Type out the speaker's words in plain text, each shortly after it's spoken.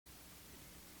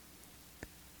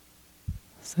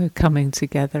So coming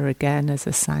together again as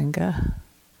a Sangha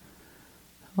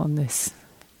on this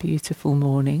beautiful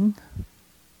morning.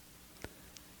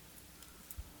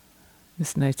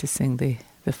 Just noticing the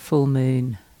full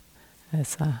moon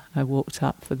as I walked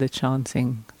up for the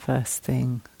chanting first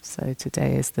thing. So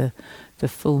today is the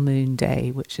full moon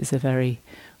day, which is a very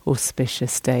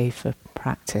auspicious day for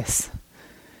practice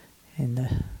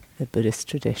in the Buddhist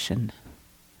tradition.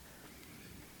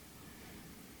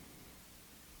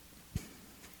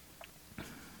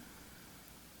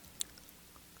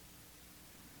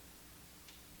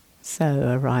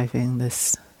 So arriving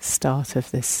this start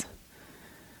of this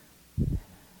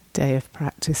day of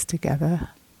practice together.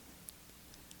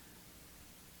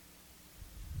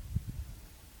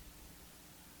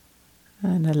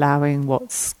 And allowing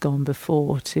what's gone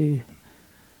before to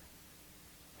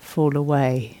fall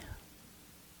away.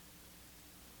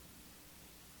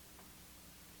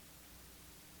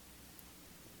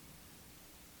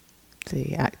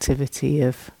 The activity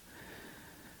of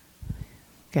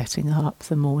getting up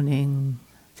the morning,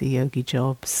 the yogi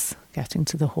jobs, getting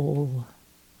to the hall.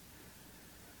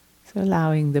 So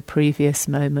allowing the previous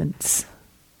moments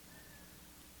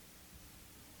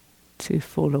to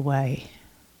fall away.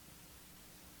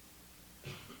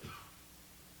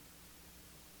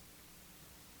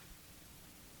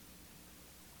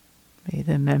 Maybe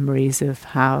the memories of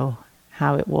how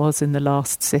it was in the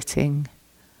last sitting.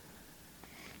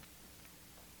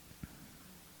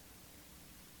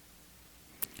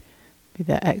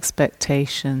 The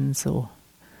expectations or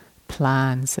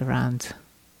plans around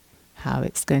how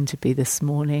it's going to be this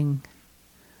morning.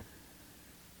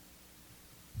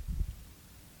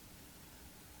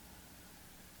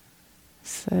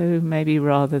 So maybe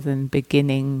rather than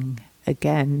beginning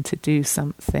again to do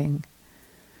something,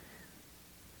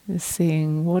 just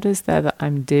seeing what is there that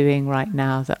I'm doing right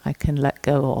now that I can let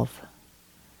go of.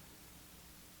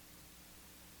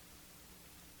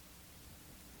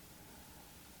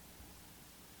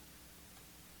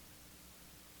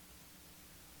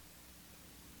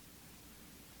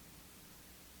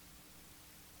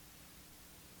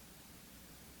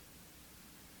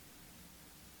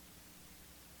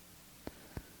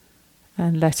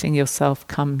 And letting yourself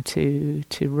come to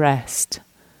rest.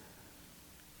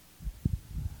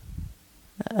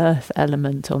 The earth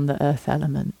element on the earth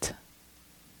element.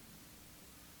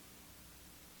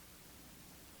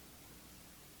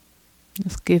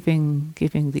 Just giving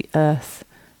the earth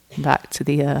back to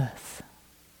the earth.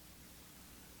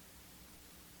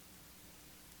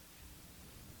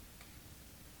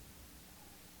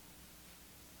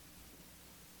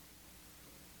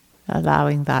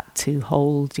 Allowing that to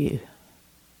hold you.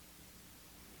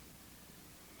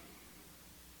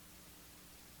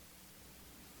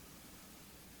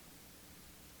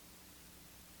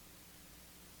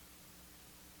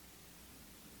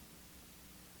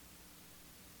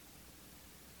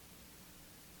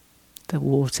 The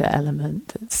water element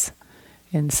that's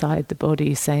inside the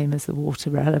body, same as the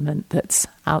water element that's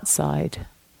outside.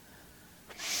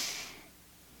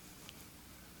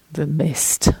 The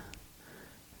mist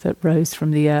that rose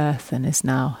from the earth and is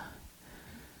now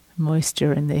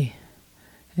moisture in the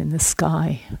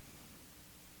sky.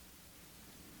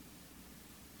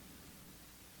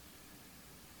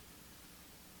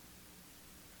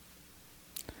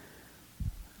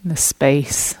 And the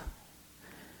space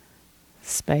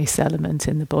element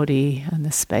in the body and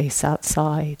the space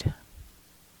outside.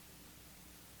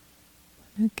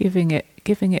 And giving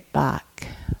it back.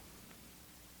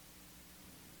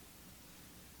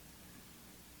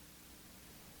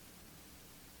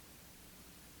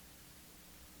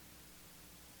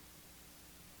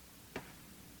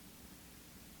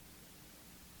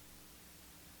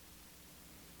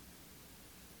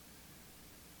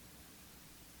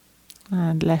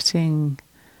 And letting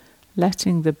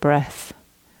the breath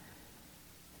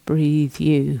breathe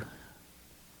you.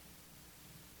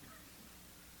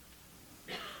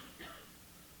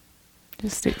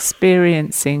 Just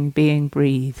experiencing being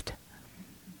breathed.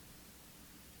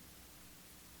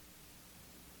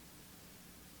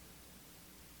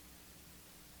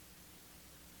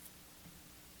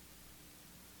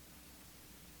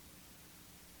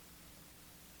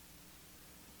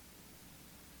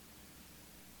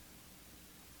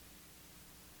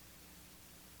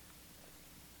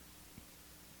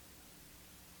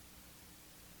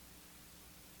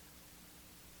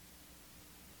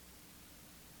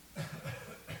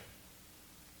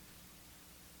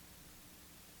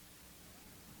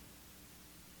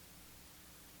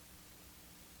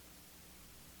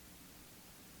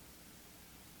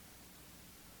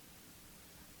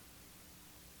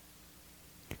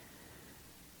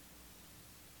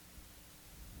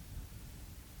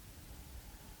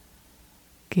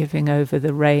 giving over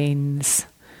the reins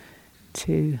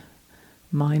to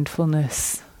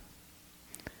mindfulness,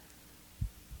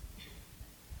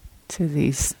 to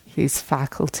these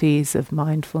faculties of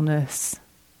mindfulness,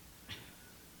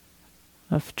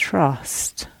 of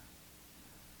trust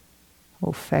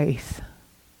or faith.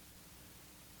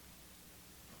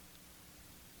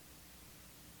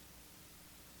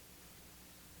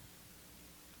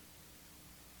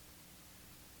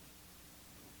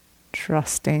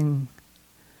 Trusting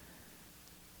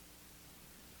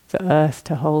the earth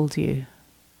to hold you.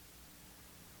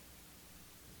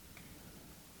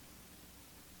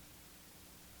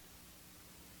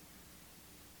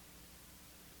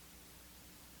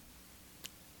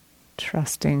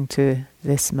 Trusting to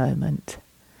this moment.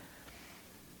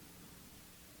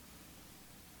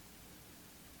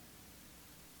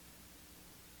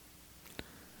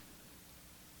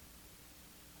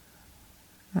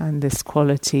 And this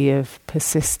quality of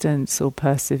persistence or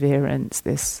perseverance,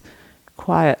 this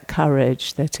quiet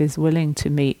courage that is willing to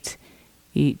meet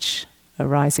each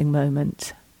arising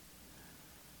moment.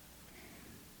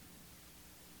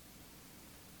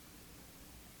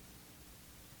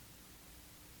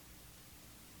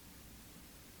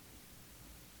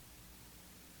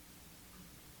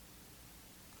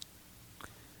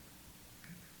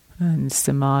 And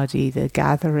samadhi, the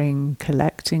gathering,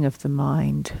 collecting of the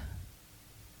mind.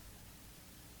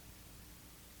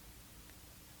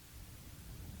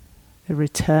 The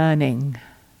returning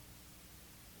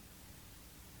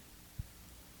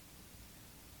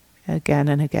again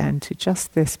and again to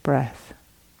just this breath.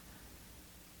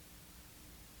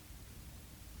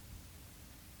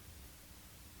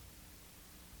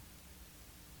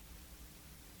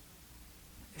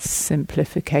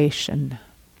 Simplification.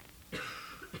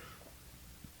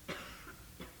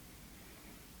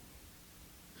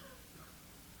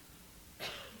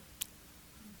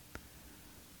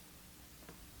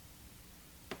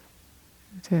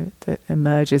 That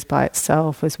emerges by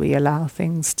itself as we allow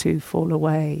things to fall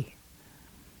away.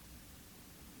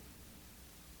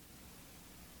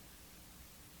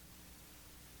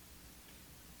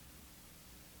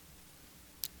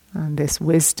 And this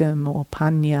wisdom or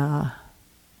panya,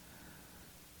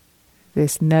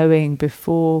 this knowing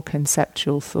before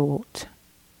conceptual thought,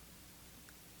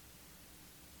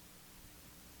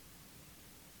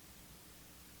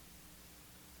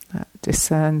 that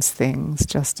discerns things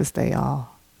just as they are.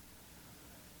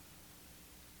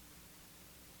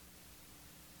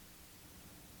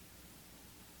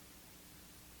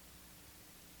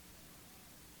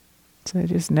 So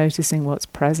just noticing what's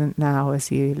present now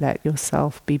as you let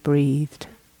yourself be breathed.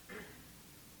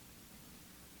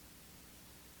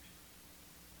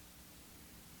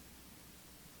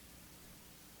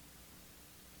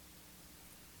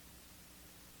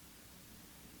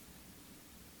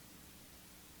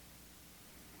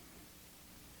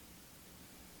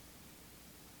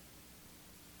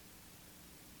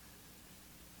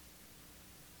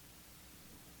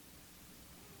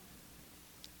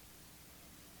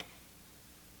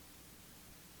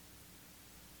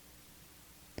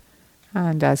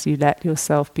 And as you let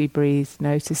yourself be breathed,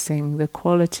 noticing the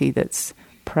quality that's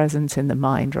present in the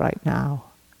mind right now.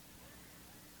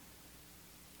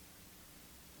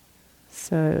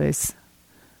 So is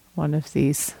one of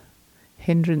these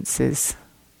hindrances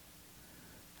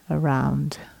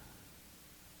around.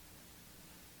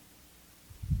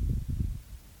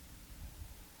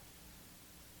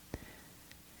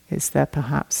 Is there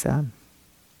perhaps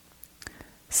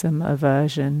some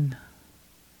aversion,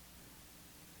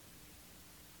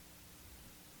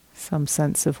 some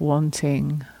sense of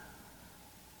wanting,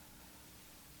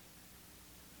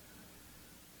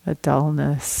 a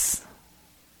dullness,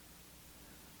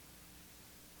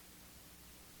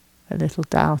 a little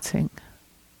doubting,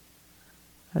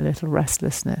 a little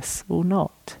restlessness, or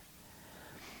not?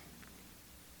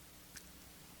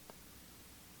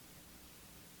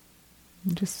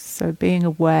 Just so being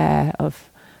aware of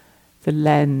the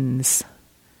lens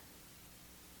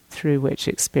through which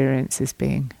experience is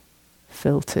being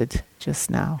filtered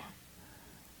just now.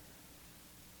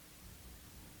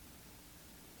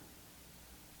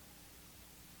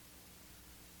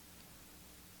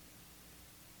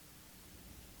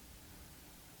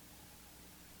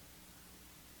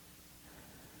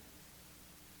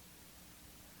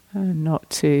 And not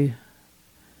to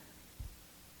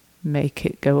make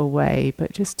it go away,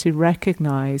 but just to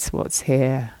recognize what's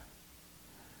here.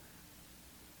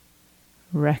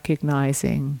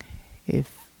 Recognizing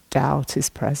if doubt is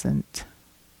present.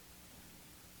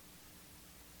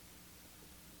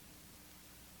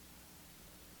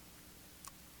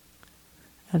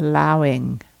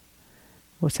 Allowing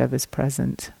whatever's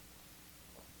present.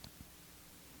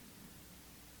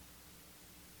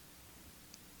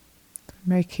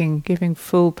 giving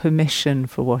full permission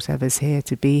for whatever's here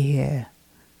to be here,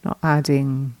 not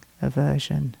adding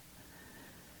aversion.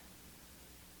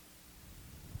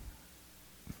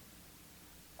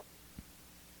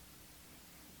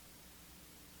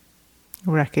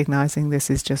 Recognizing this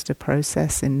is just a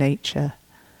process in nature.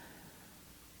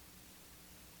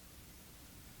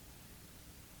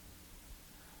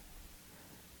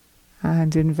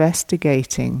 And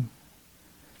investigating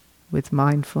with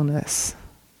mindfulness.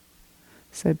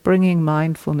 So bringing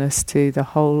mindfulness to the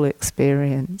whole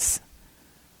experience.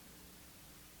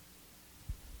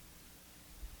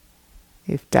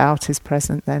 If doubt is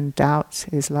present, then doubt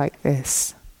is like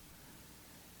this.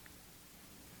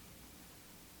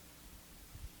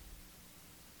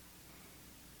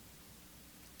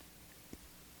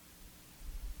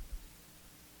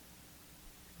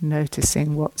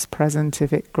 Noticing what's present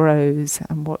if it grows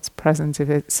and what's present if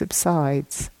it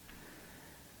subsides.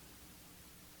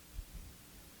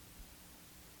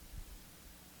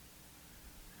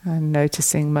 And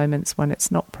noticing moments when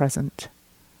it's not present.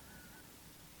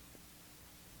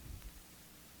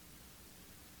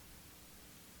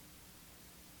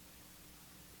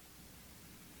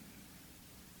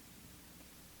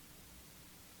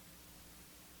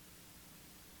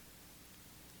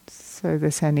 So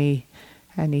there's any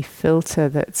filter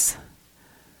that's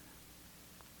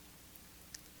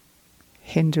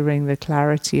hindering the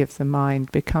clarity of the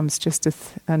mind becomes just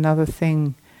another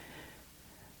thing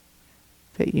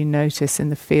that you notice in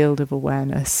the field of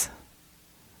awareness.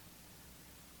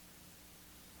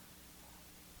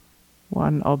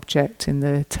 One object in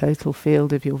the total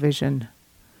field of your vision,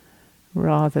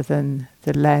 rather than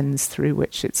the lens through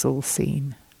which it's all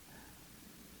seen.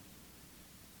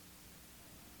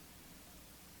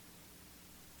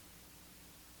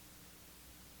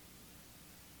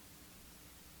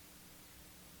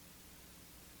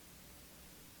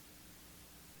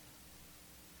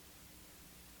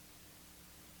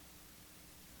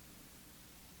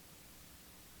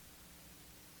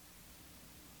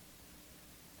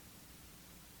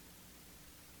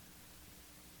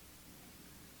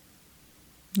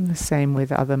 And the same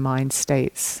with other mind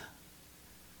states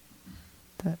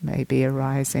that may be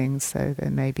arising. So there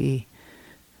may be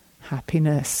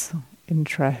happiness, or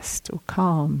interest, or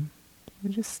calm.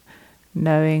 We're just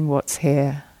knowing what's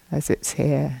here as it's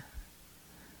here.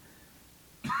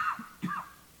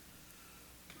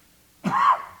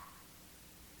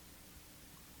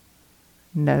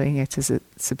 Knowing it as it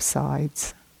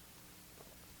subsides.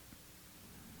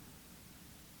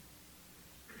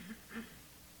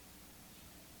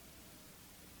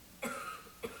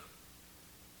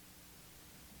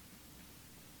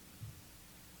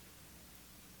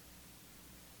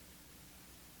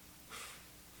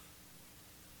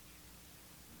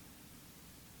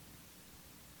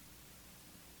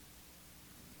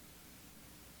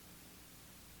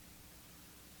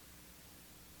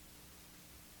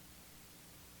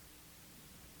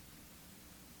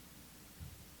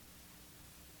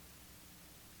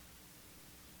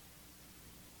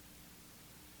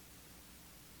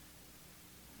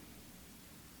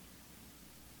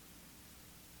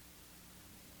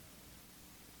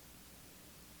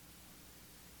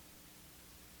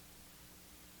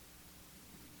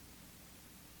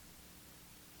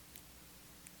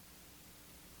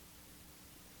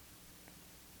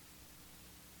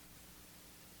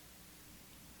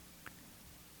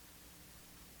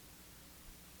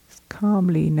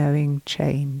 Calmly knowing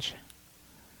change,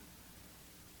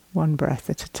 one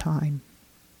breath at a time.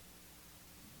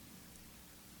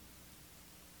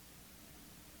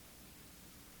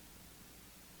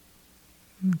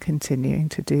 And continuing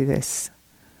to do this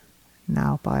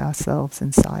now by ourselves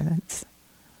in silence.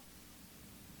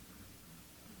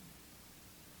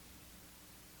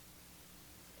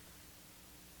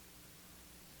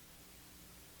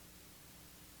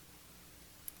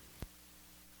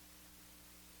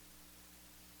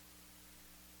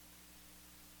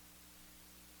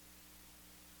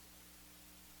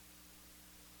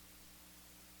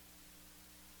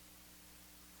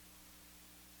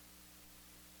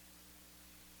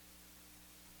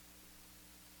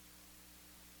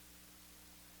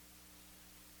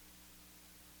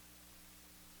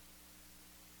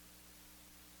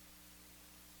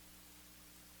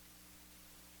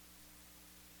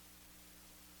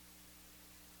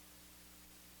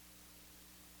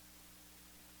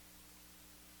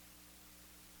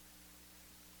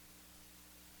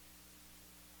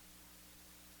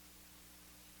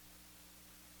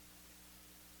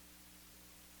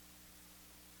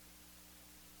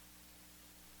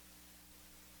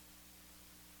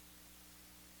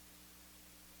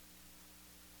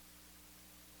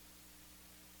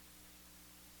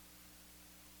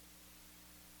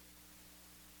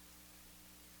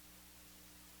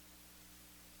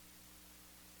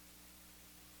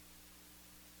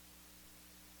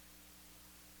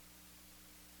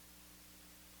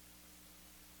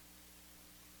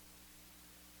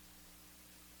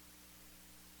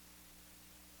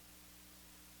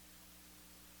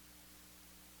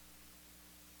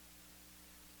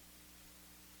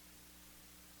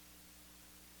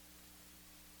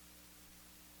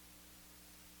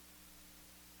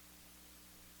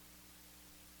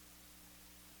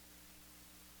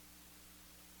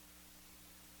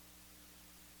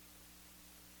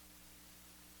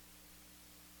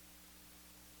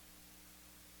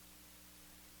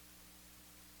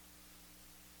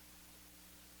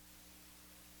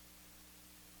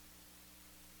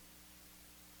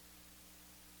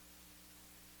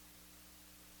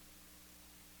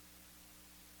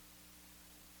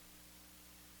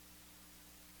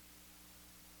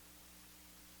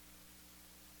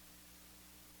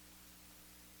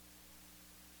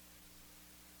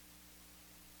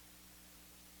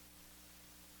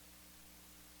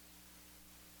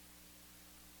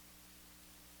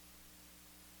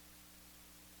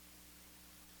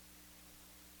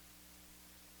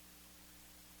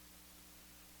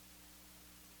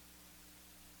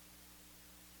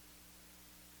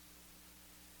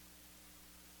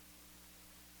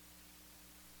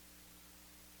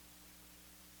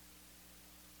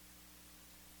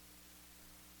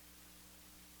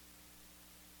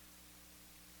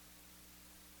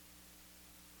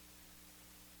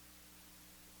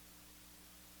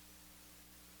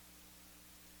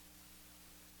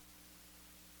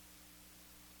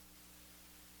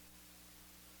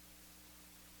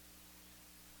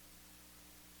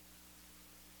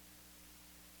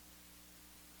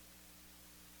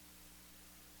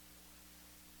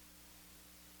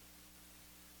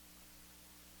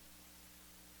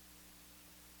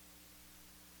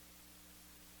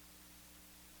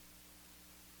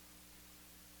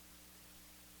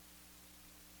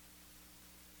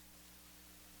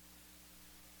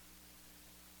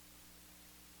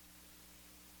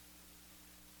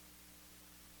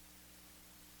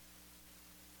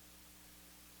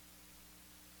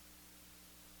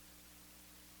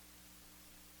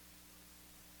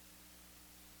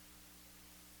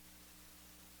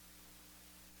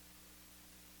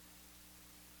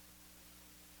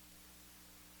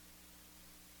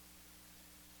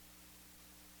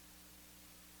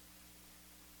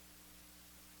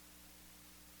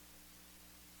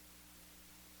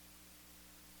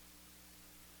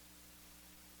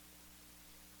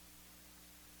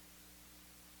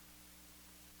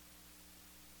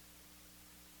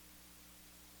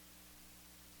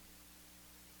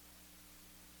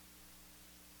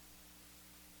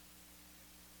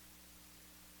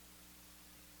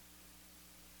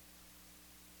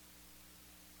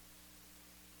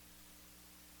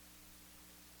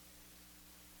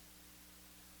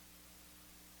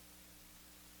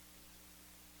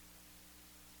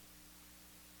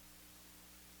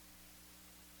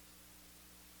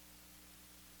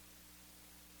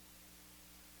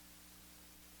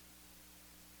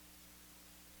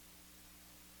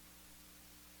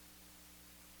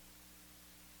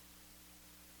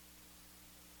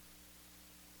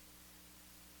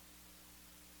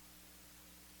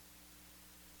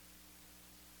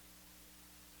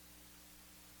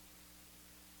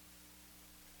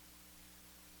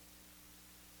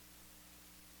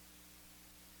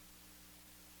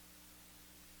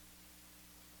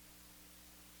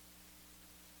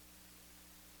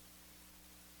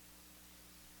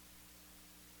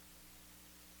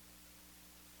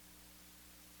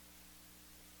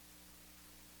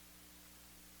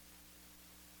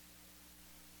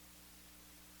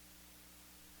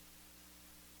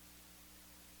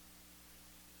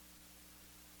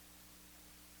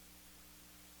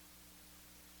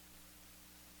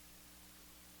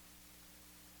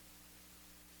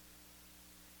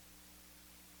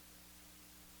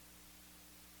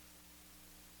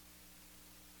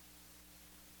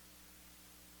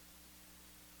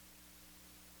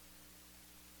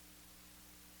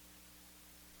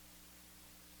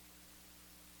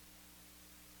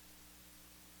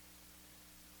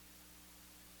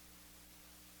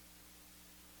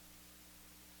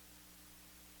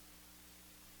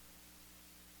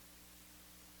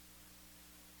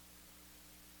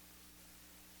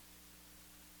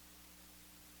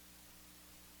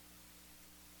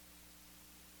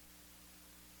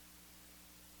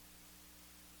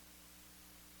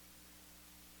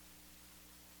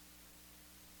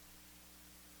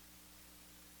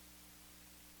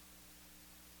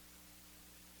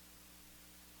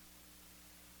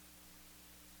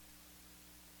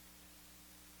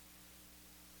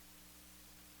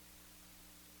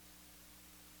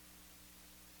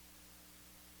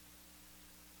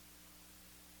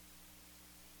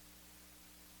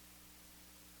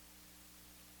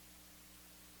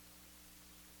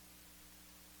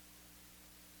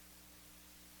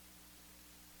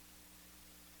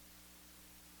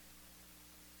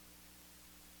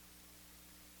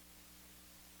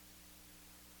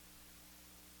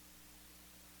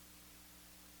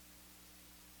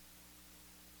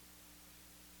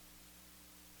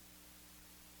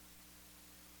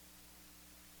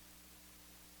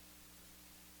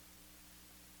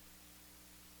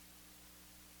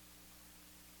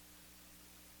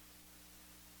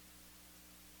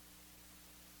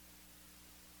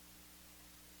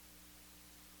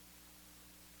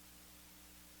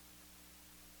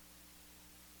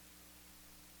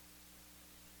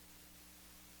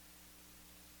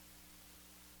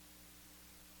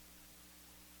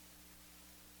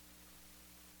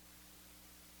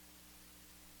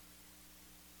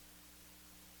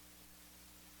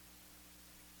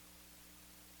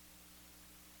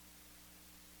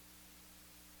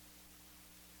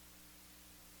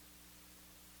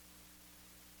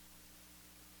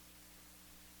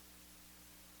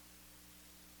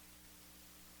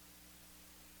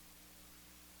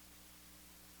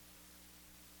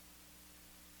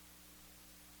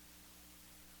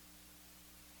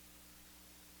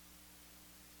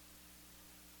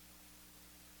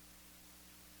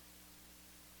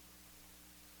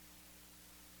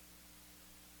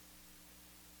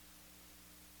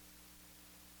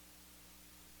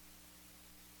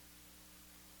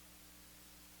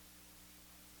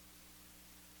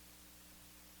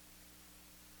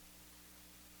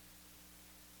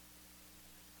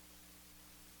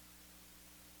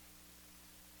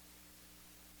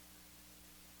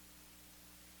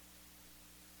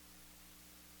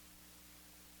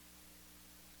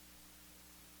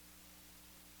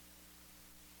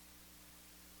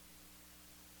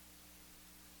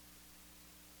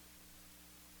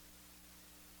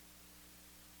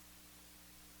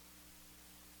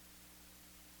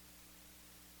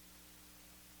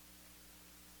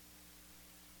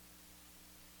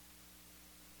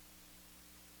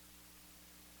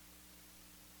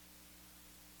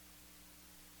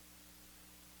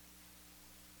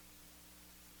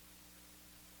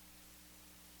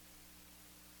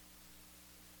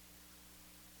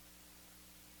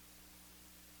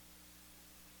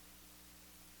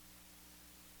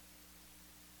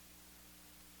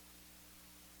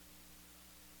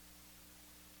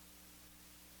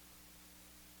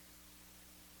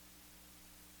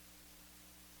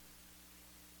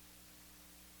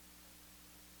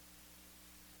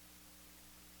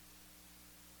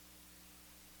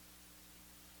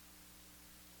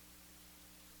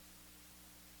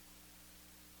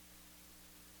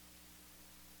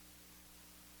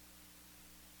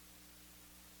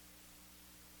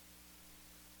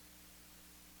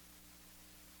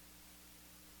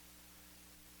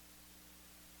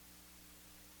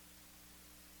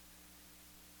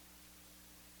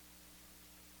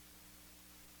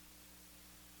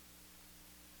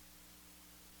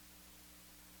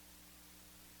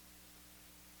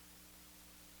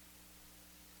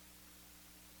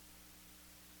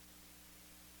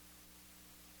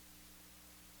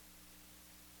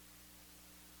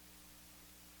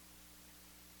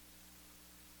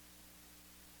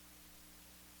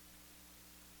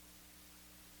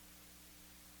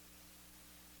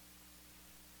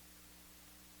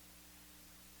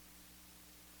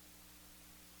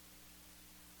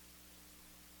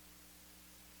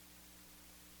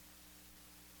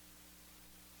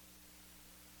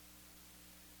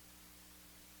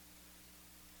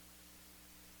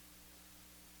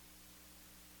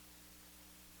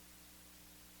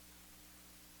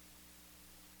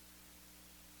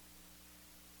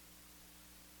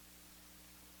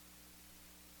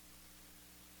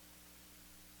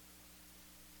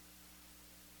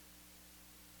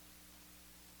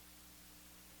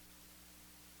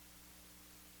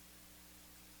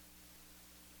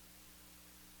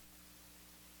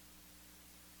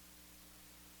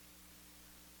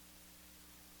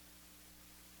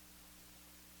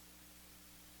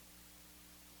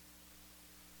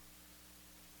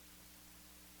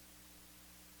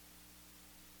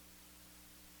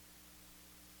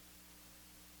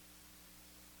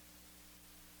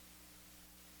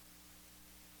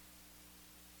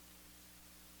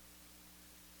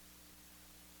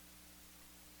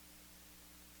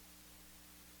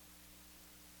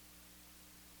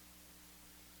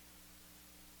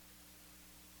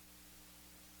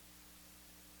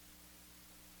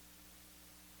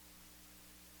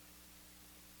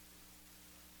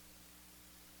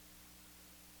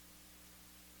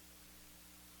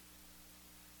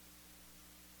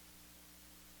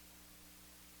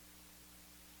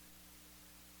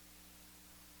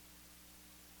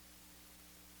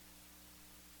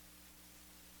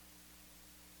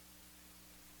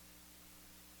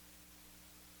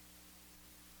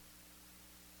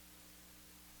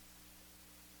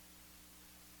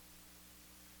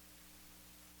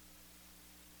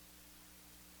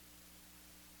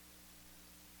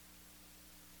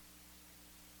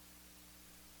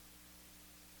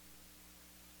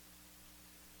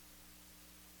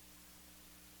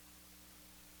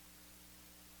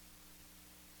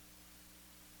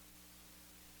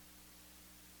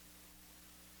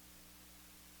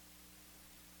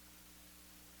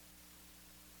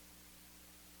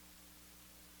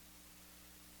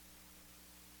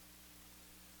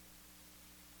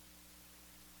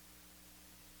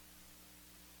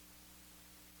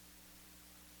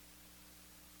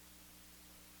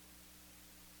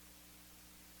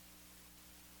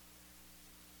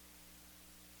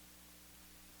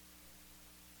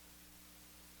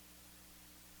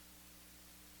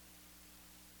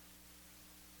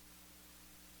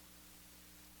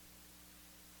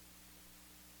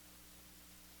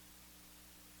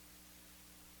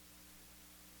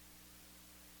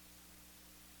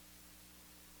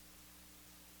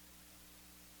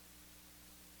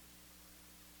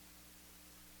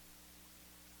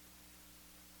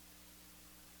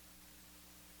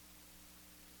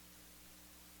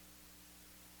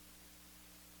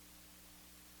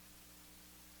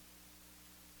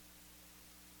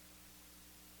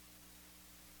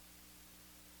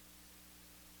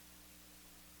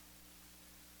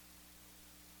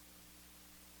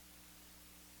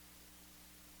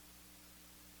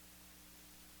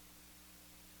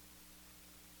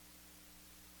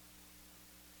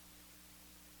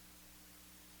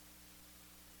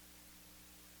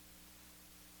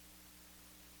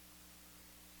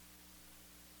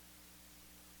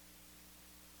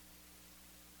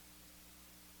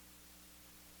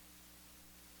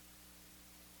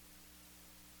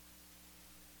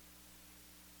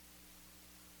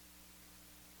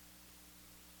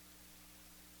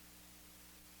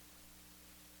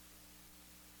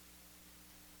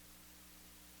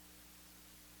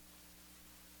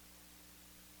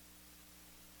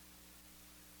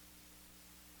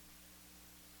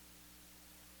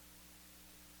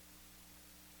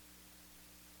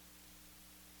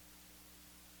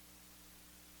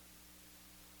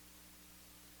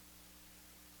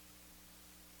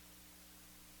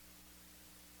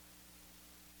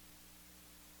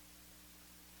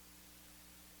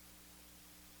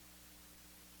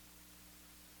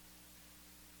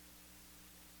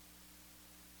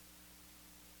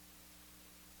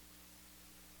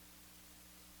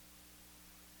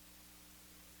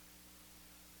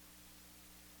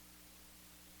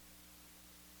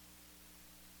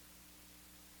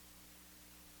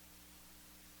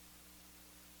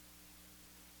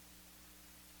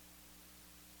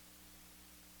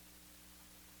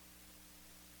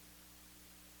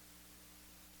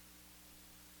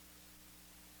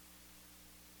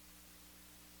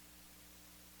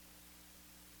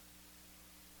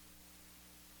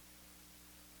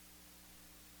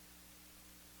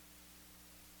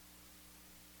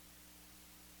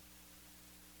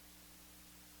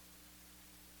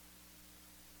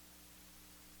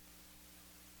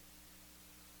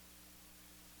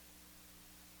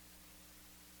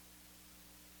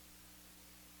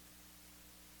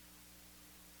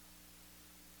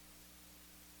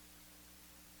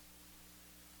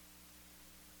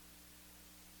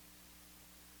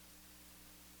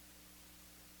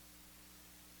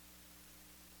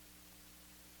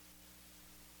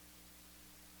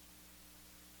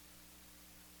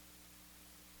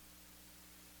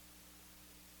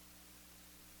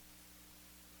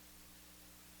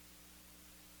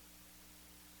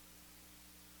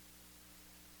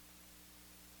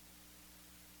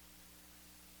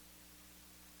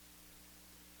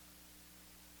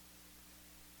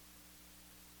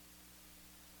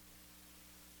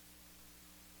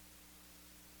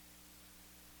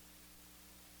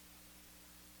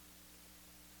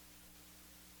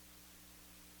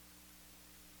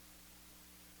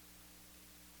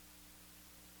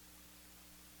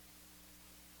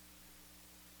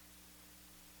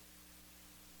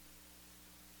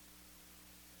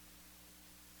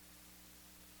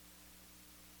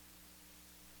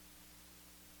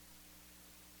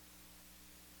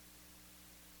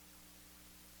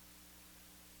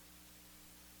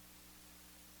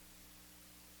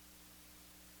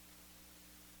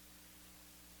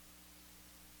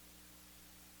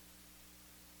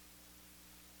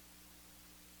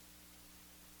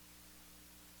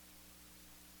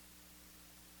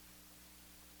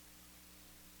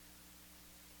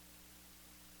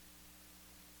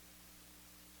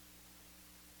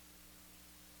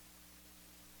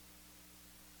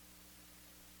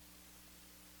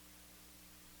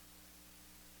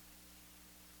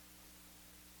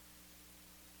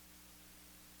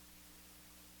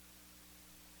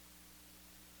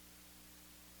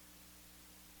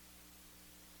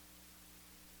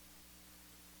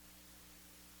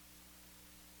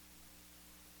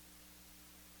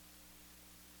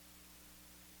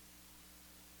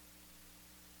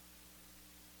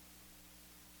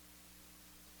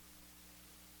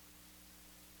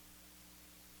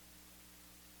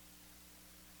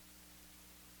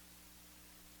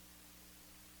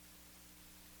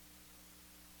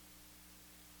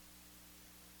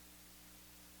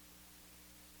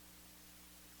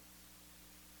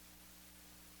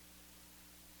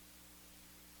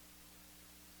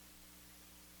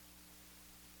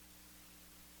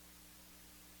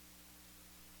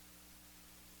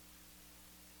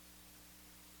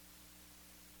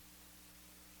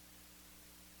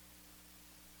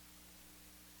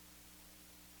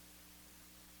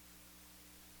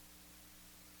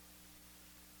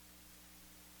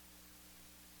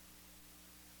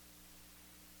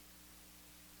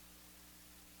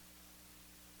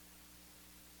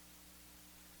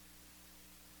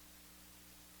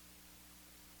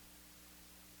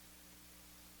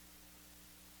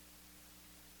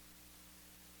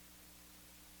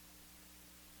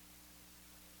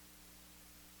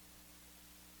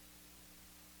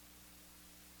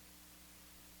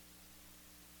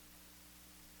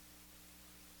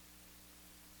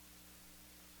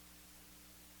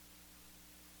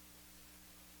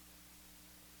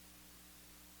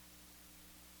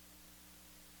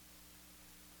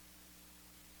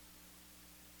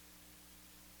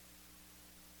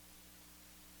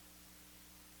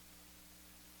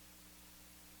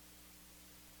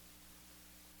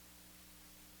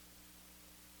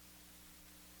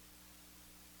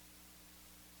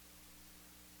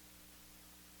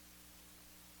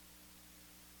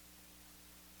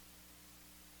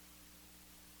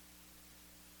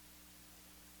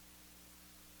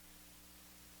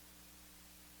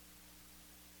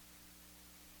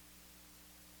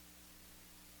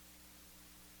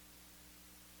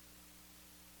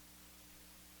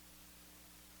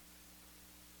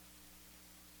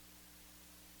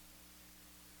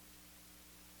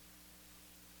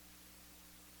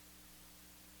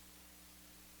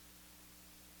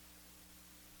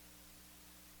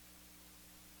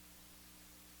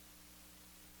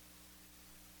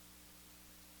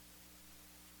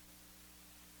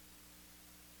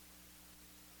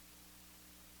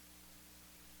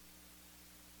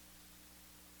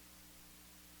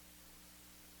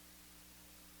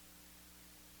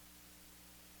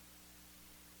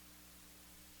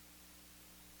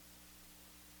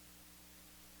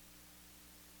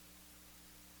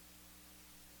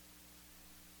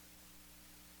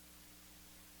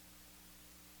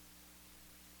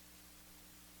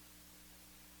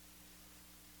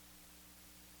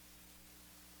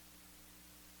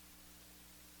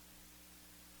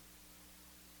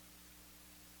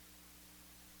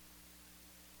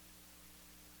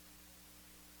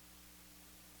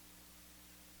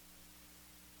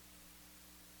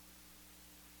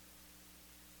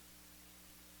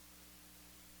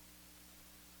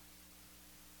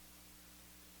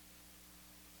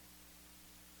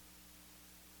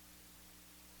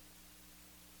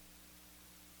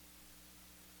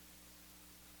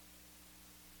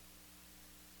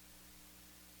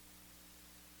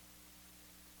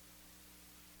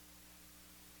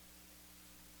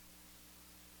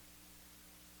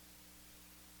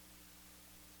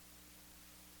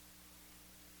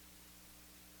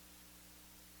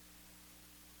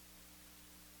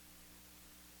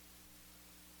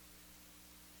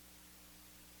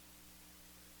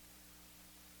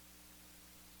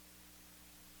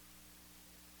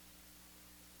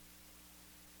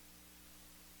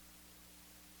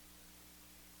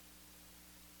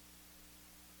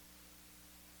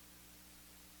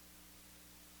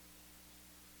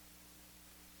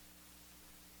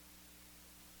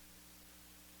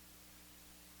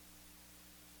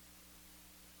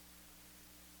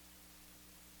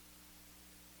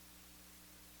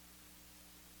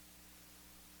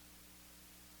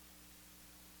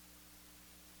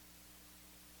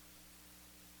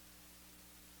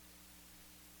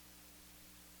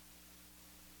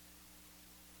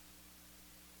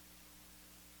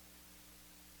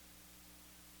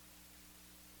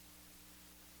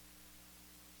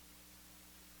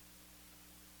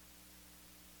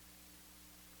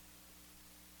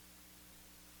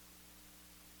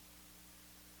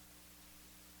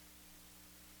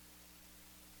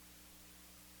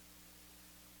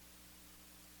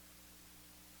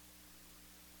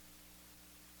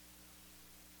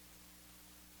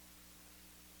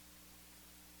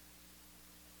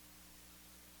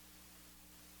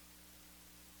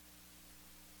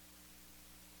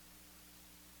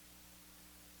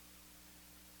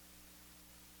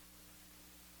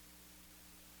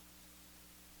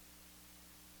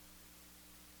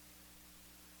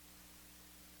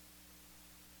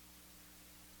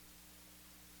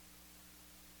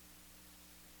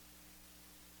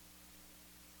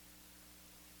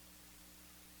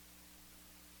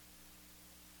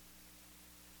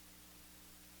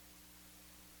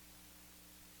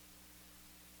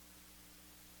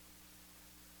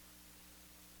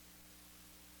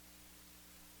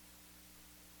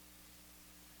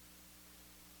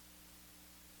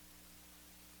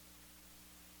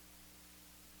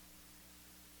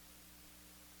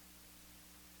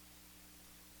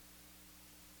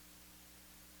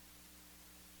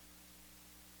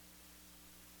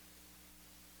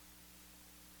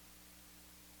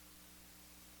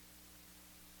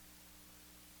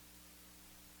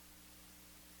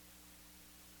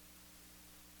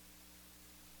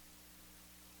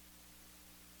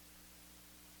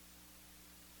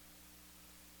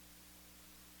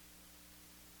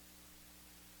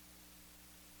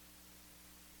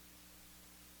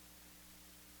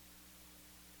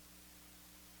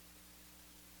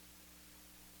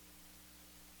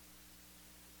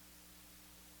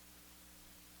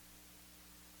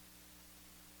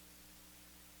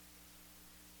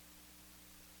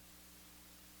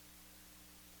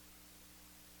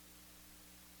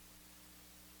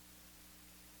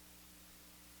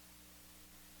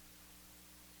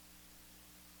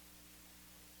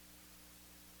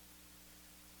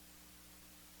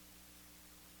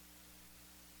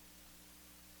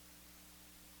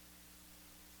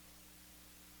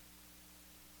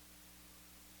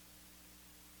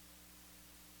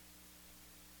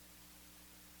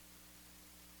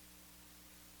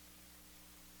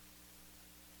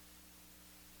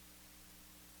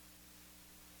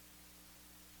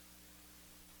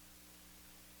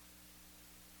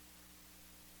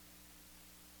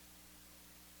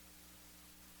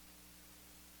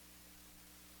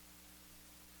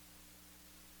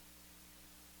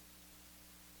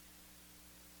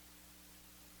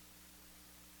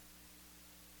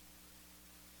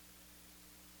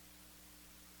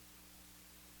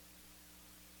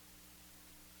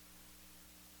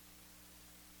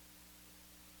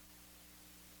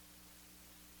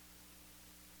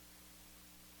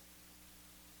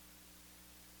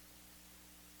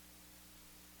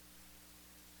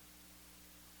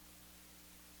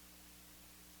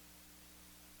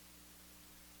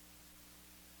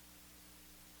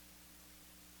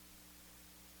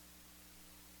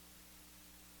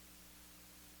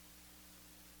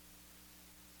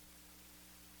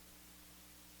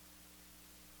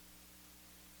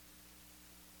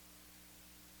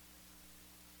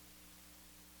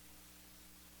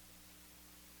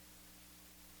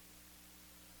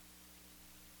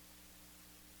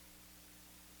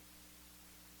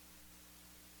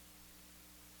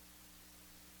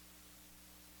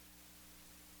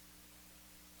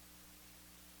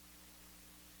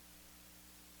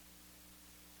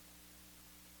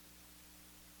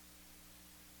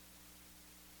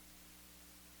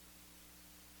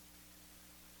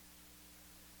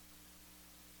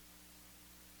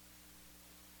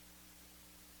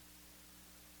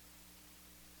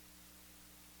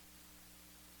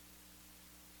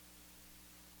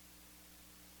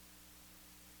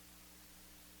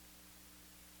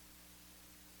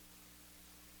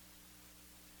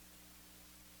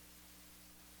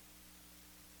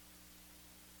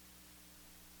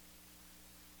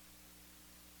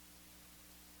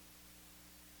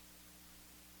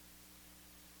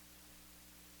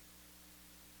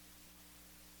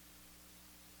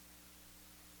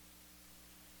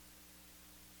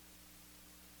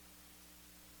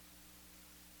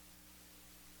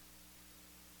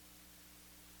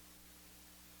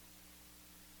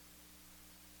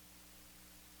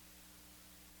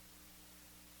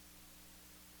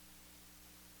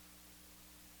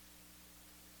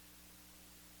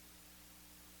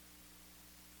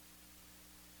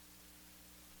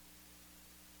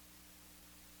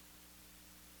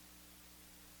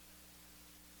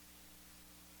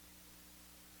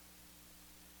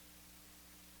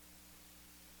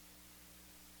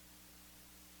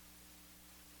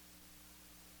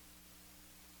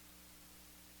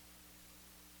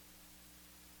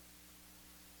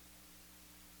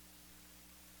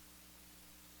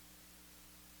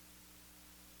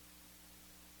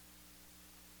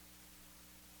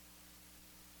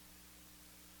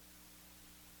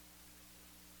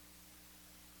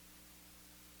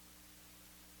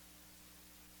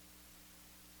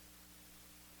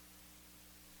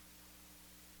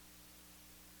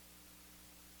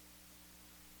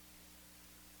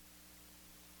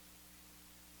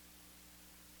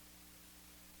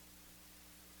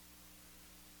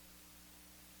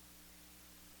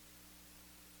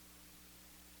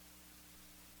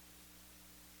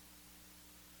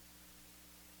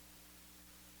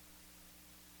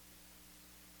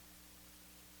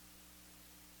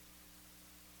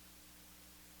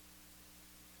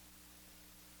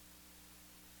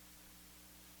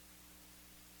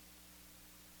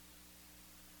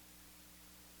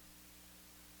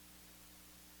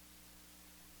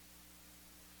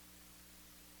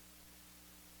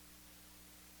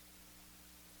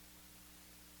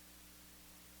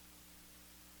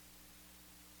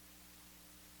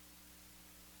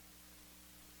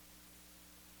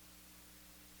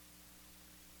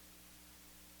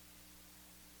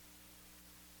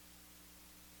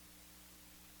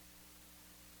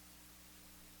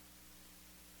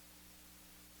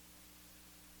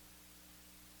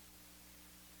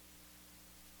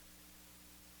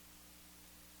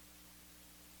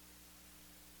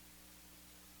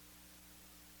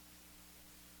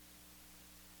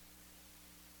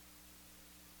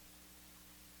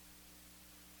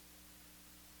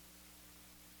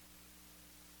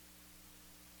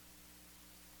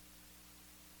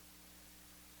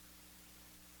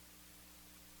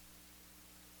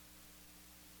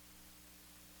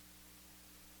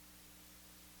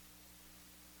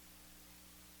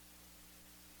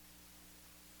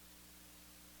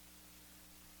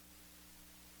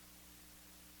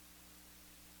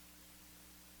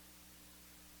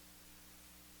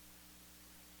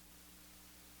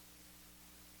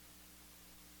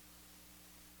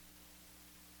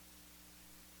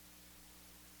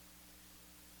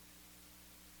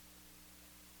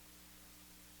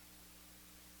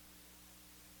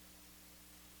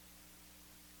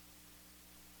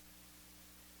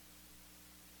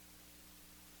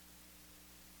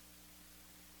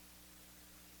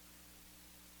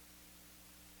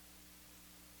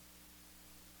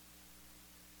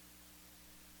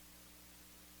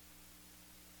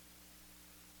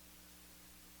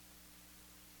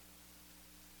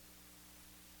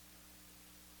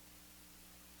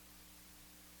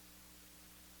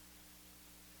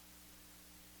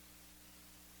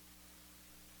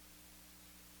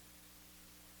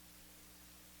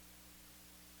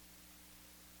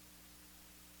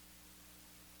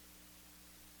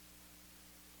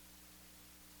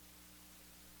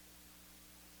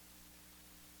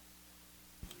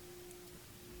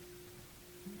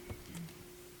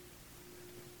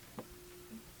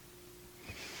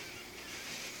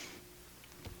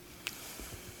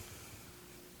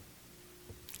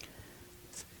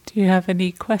 Do you have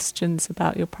any questions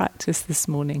about your practice this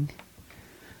morning?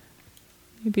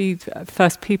 Maybe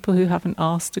first people who haven't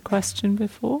asked a question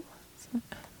before?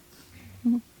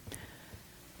 Mm.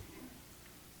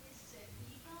 Is the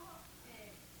ego a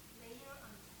layer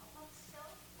on top of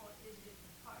self, or is it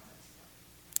part of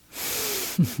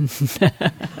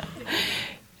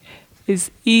self?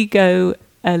 Is ego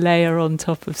a layer on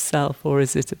top of self, or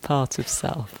is it a part of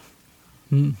self?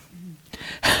 Mm.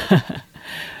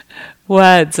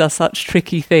 Words are such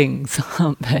tricky things,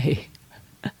 aren't they?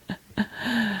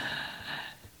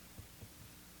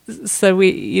 So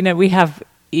we have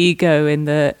ego in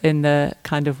the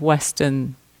kind of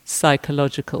Western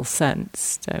psychological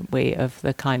sense, don't we, of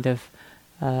the kind of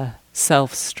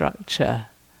self structure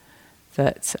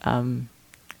that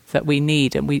we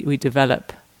need and we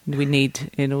develop. We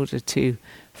need in order to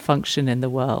function in the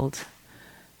world,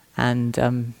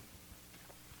 and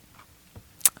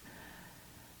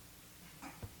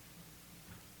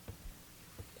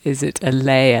is it a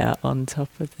layer on top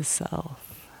of the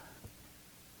self?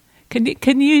 Can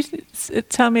you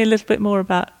tell me a little bit more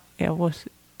about what's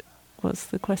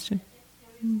the question? If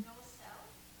there is no self,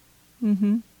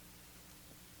 Mm-hmm. then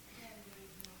there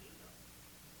is no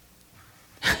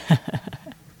ego.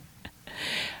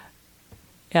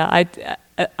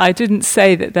 Yeah, I didn't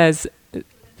say that there's.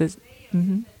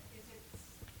 Mm-hmm.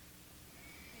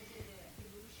 Is it an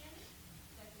illusion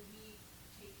that we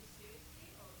take it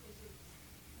seriously, or is it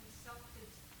when self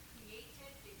is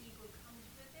created, the ego comes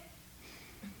with it,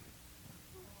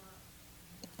 or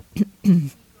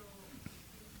ego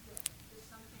is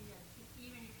something that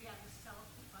even if you have a self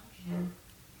to function,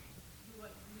 you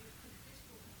want to use this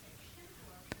for protection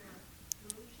or for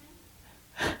illusion?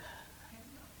 I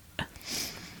don't know.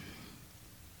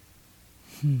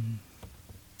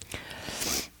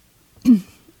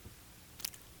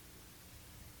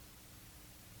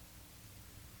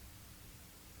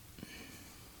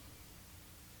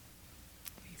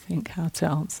 Think how to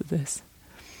answer this.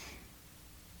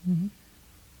 Mm-hmm.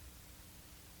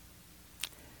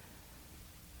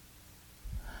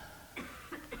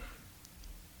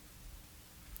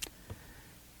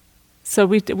 So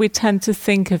we tend to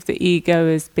think of the ego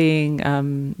as being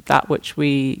that which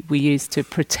we use to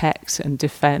protect and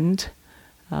defend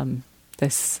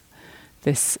this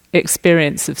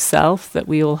experience of self that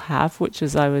we all have, which,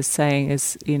 as I was saying,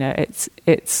 is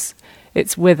it's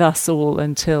with us all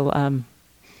until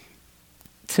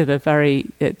till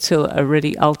a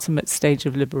really ultimate stage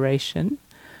of liberation,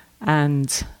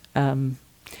 and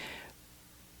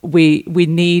we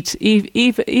need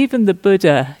even the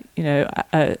Buddha,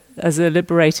 as a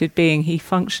liberated being, he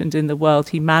functioned in the world,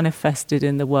 he manifested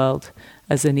in the world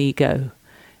as an ego,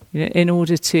 in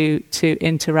order to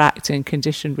interact in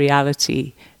conditioned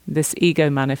reality. This ego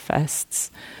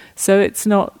manifests. So it's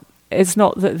not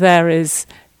that there is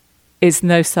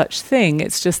no such thing.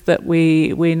 It's just that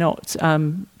we're not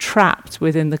trapped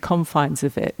within the confines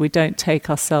of it. We don't take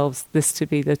ourselves this to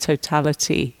be the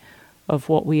totality of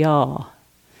what we are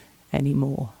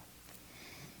anymore.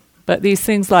 But these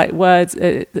things like words,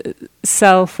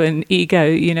 self and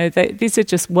ego, these are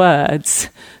just words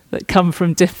that come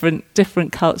from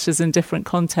different cultures and different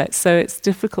contexts. So it's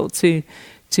difficult to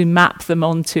map them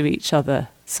onto each other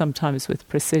sometimes with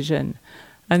precision.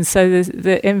 And so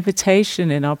the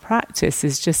invitation in our practice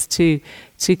is just to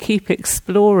keep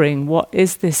exploring what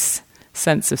is this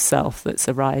sense of self that's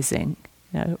arising.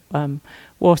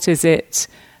 What is it?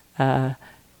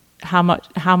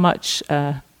 How much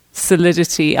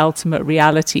solidity, ultimate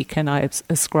reality can I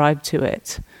ascribe to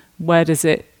it? Where does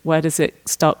it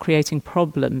start creating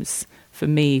problems for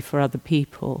me, for other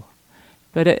people?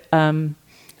 But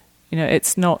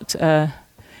it's not.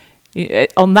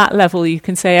 On that level, you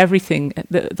can say everything.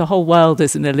 The whole world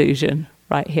is an illusion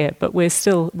right here, but we're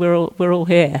all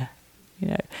here.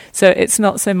 So it's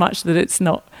not so much that it's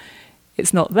not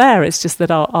there. It's just that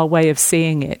our way of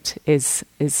seeing it is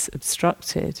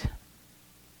obstructed.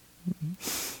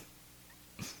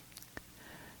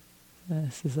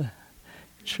 This is a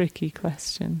tricky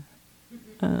question.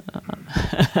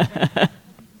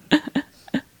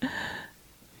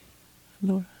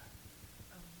 Laura.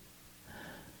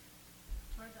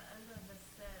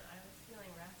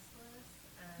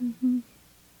 Mm-hmm.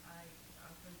 I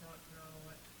often don't know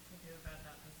what to do about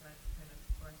that besides kind of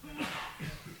force myself to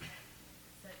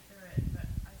sit through it. But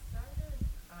I started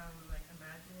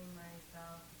imagining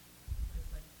myself just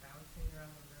bouncing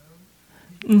around the room.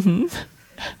 Mm-hmm. It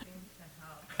seems to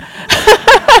help.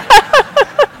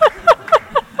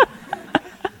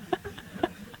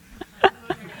 I'm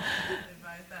wondering if I should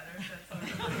advise that or if that's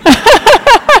something.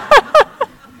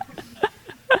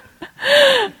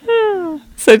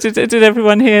 So did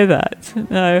everyone hear that?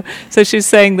 No. So she's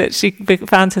saying that she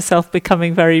found herself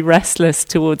becoming very restless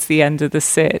towards the end of the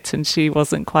sit, and she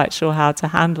wasn't quite sure how to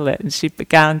handle it, and she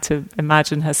began to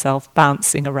imagine herself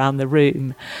bouncing around the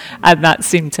room, and that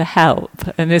seemed to help.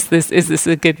 And is this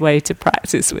a good way to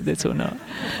practice with it or not?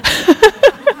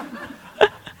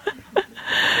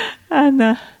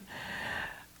 And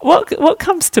what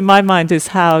comes to my mind is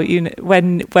how,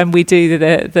 when we do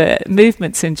the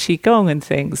movements in qigong and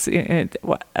things,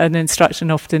 an instruction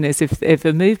often is if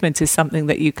a movement is something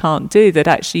that you can't do, that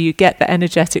actually you get the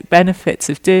energetic benefits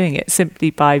of doing it simply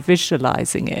by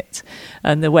visualizing it,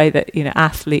 and the way that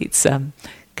athletes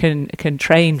can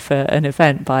train for an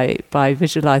event by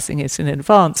visualizing it in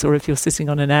advance, or if you're sitting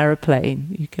on an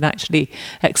aeroplane, you can actually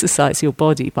exercise your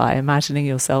body by imagining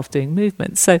yourself doing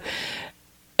movements. So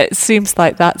it seems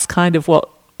like that's kind of what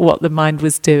the mind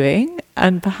was doing,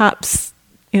 and perhaps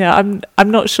I'm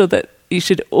not sure that you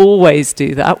should always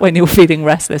do that when you're feeling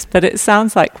restless, but it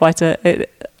sounds like quite a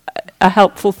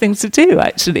helpful thing to do,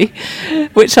 actually,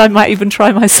 which I might even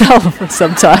try myself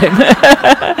sometime.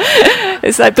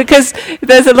 It's like, because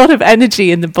there's a lot of energy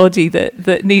in the body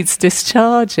that needs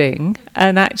discharging,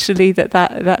 and actually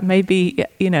that maybe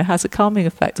has a calming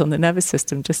effect on the nervous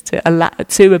system, just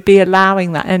to be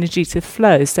allowing that energy to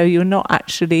flow, so you're not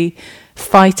actually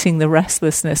fighting the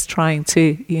restlessness, trying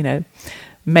to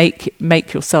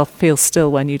make yourself feel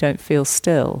still when you don't feel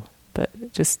still,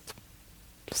 but just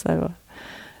so.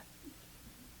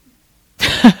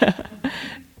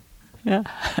 Yeah.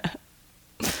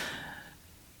 So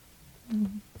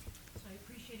I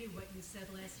appreciated what you said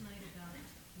last night about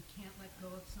you can't let go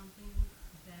of something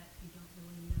that you don't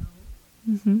really know,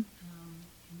 Mm-hmm. And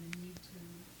the need to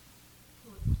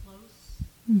pull it close,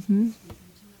 Mm-hmm. be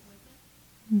intimate with it.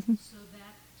 Mm-hmm. So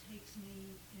that takes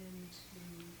me into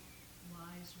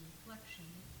wise reflection.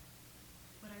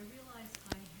 But I realize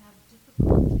I have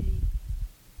difficulty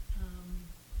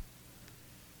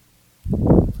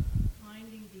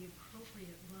finding the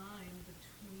appropriate line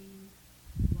between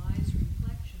wise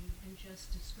reflection and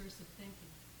just discursive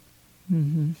thinking.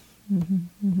 Mm-hmm.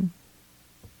 Mm-hmm. Mm-hmm.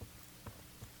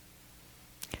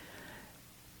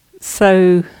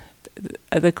 So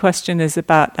the question is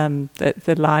about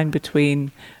the line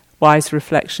between wise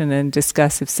reflection and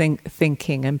discursive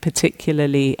thinking, and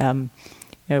particularly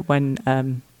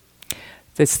when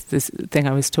this thing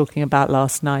I was talking about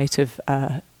last night of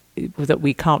that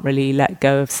we can't really let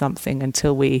go of something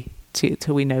until we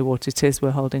know what it is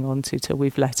we're holding on to, till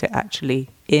we've let it actually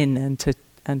in and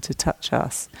to touch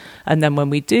us. And then when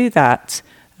we do that,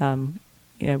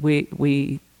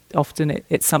 we often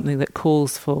it's something that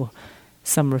calls for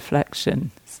some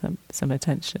reflection, some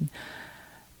attention.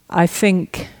 I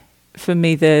think for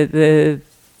me the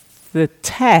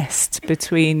test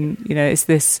between is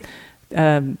this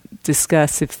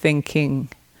discursive thinking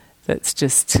that's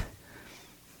just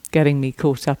getting me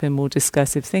caught up in more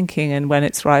discursive thinking, and when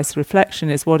it's wise reflection,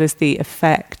 is what is the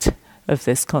effect of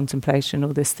this contemplation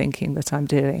or this thinking that I'm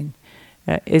doing?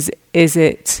 Is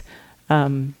it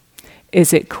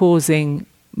causing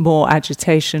more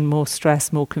agitation, more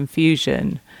stress, more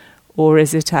confusion, or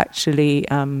is it actually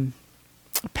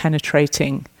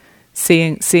penetrating,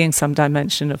 seeing some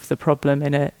dimension of the problem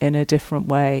in a different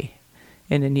way,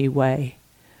 in a new way?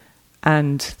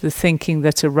 And the thinking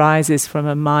that arises from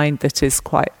a mind that is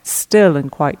quite still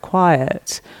and quite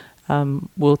quiet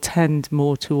will tend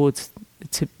more towards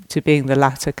to being the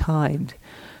latter kind.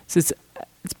 So it's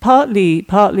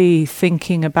partly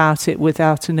thinking about it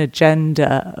without an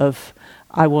agenda of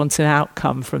I want an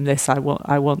outcome from this. I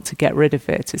want to get rid of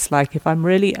it. It's like if I'm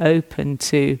really open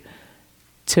to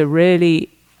really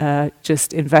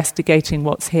just investigating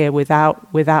what's here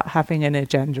without having an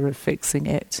agenda of fixing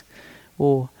it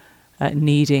or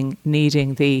needing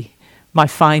my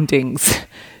findings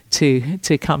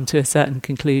to come to a certain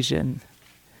conclusion.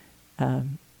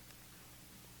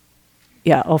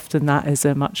 Often that is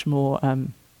a much more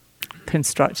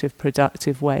constructive,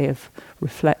 productive way of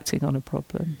reflecting on a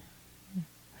problem.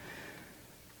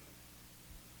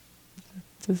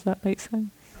 Does that make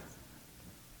sense?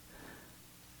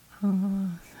 So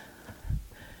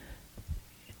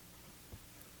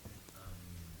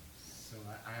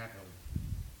I have a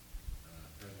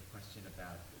further question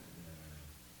about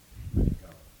letting go.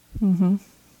 Mm-hmm. It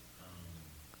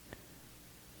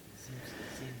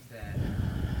seems that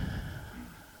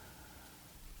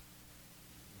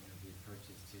the approach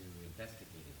is to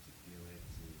investigate it, to feel it,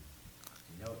 to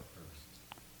know it first.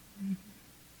 Mm-hmm.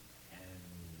 And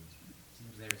it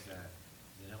seems there's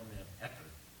an element of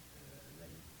effort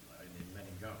in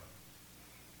letting go,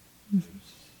 which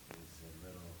is a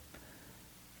little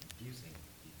confusing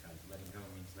because letting go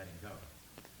means letting go.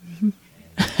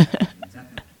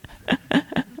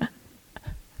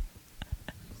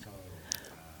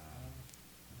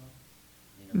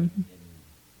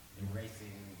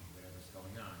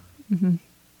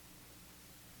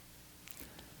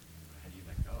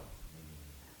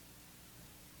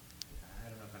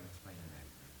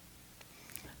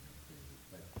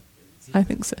 seems I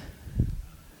think so. a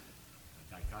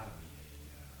dichotomy,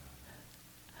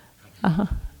 a Uh-huh.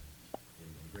 in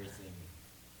embracing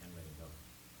and letting go.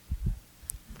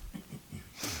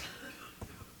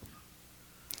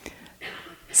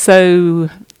 So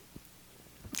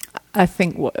I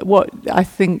think what I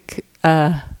think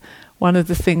one of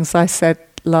the things I said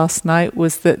last night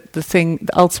was that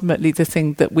ultimately the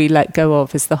thing that we let go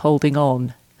of is the holding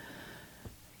on.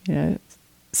 You know,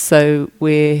 so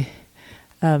we're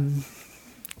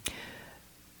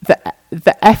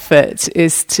the effort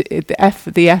is the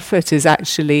effort is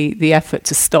actually the effort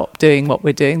to stop doing what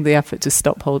we're doing, the effort to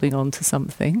stop holding on to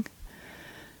something.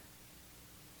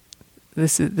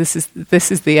 This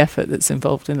is the effort that's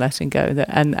involved in letting go,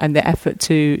 and the effort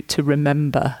to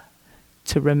remember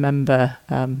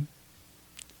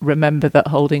that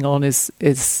holding on is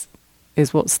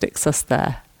what sticks us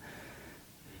there.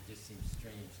 It just seems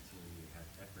strange to have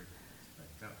effort to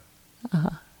let go. Uh-huh.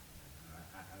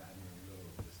 I'm a little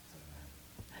just,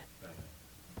 but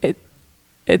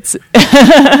It's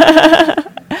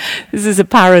this is a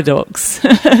paradox.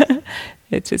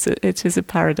 It is a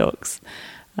paradox.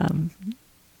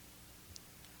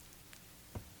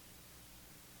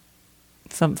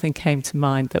 Something came to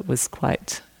mind that was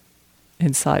quite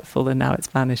insightful, and now it's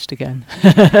vanished again.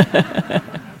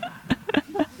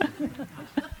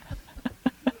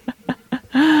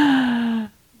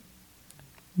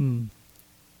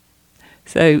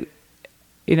 So,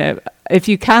 you know, if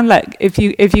you can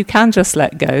just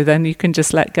let go, then you can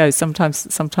just let go.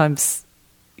 Sometimes,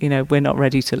 you know, we're not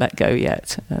ready to let go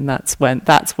yet, and that's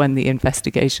when the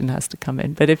investigation has to come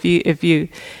in. But if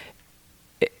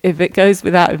it goes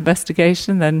without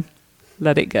investigation, then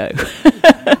let it go.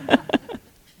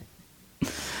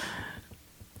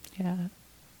 Yeah.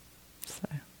 So,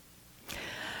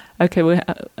 okay. Well,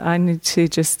 I need to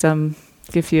just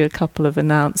give you a couple of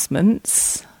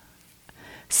announcements.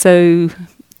 So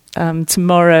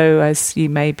tomorrow, as you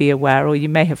may be aware, or you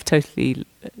may have totally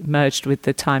merged with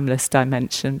the timeless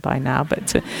dimension by now,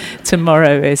 but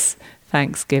tomorrow is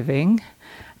Thanksgiving,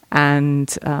 and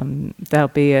there'll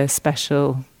be a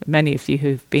special. Many of you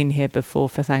who've been here before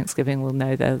for Thanksgiving will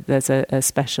know that there's a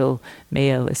special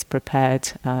meal is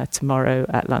prepared tomorrow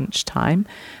at lunchtime,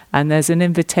 and there's an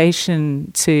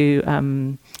invitation to,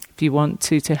 if you want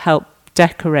to help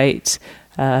decorate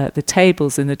the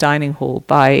tables in the dining hall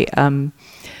by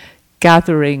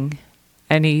gathering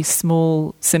any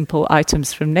small, simple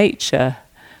items from nature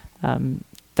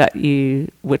that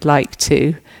you would like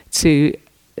to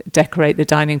decorate the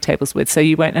dining tables with. So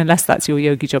you won't, unless that's your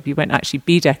yogi job, you won't actually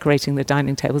be decorating the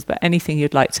dining tables, but anything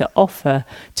you'd like to offer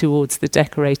towards the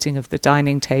decorating of the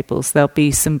dining tables. There'll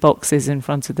be some boxes in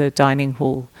front of the dining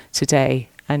hall today,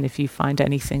 and if you find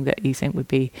anything that you think would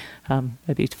be a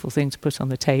beautiful thing to put on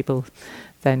the table,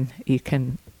 then you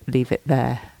can leave it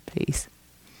there, please.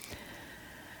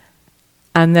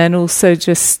 And then also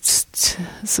just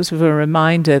sort of a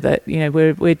reminder that, you know,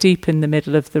 we're deep in the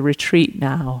middle of the retreat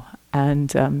now,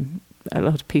 and a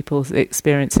lot of people's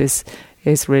experience is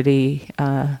really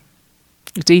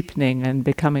deepening and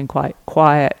becoming quite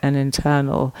quiet and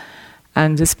internal.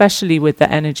 And especially with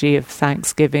the energy of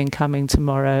Thanksgiving coming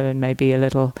tomorrow and maybe a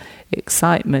little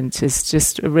excitement, is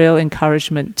just a real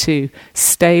encouragement to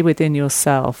stay within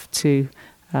yourself, to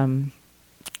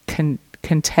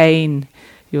contain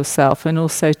yourself, and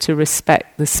also to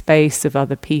respect the space of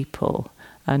other people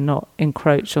and not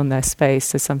encroach on their space.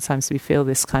 So sometimes we feel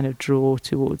this kind of draw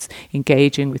towards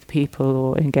engaging with people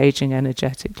or engaging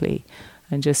energetically,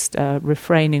 and just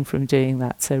refraining from doing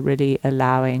that. So really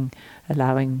allowing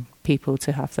people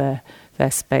to have their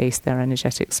space, their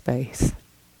energetic space.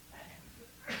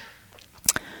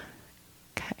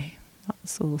 Okay,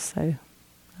 that's all. So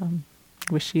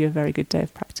wish you a very good day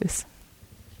of practice.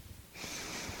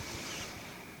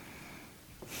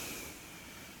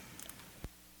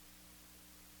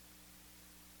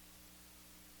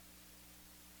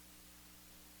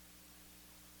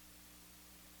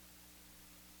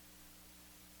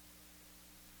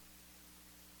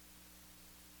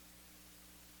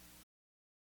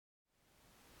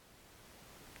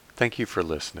 Thank you for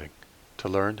listening. To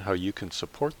learn how you can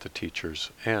support the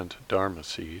teachers and Dharma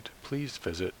Seed, please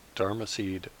visit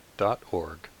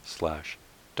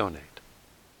dharmaseed.org/donate.